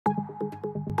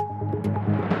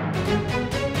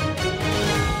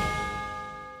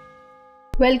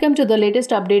Welcome to the latest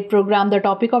update program. The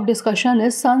topic of discussion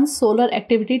is Sun's solar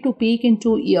activity to peak in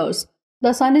 2 years.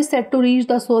 The Sun is set to reach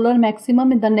the solar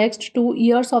maximum in the next 2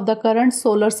 years of the current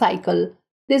solar cycle.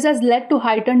 This has led to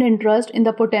heightened interest in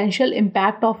the potential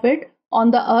impact of it on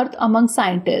the Earth among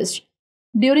scientists.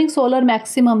 During solar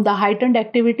maximum, the heightened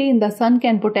activity in the Sun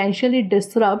can potentially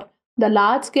disrupt the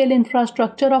large-scale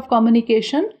infrastructure of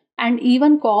communication and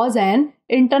even cause an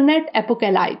internet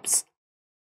apocalypse.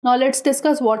 Now let's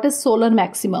discuss what is solar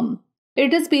maximum.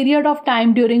 It is a period of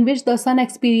time during which the Sun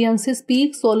experiences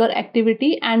peak solar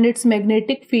activity and its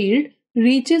magnetic field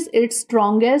reaches its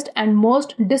strongest and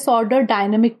most disordered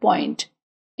dynamic point.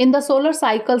 In the solar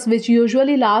cycles, which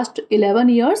usually last 11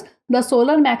 years, the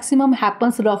solar maximum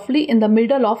happens roughly in the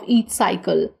middle of each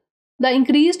cycle. The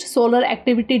increased solar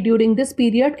activity during this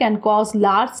period can cause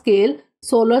large-scale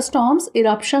solar storms,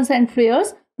 eruptions and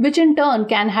flares, which in turn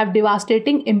can have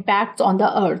devastating impacts on the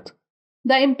Earth.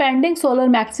 The impending solar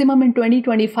maximum in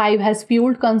 2025 has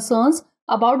fueled concerns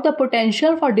about the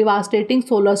potential for devastating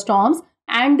solar storms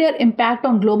and their impact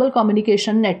on global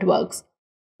communication networks.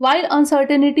 While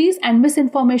uncertainties and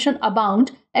misinformation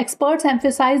abound, experts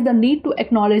emphasize the need to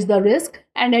acknowledge the risk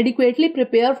and adequately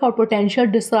prepare for potential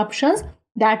disruptions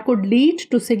that could lead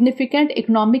to significant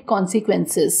economic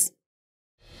consequences.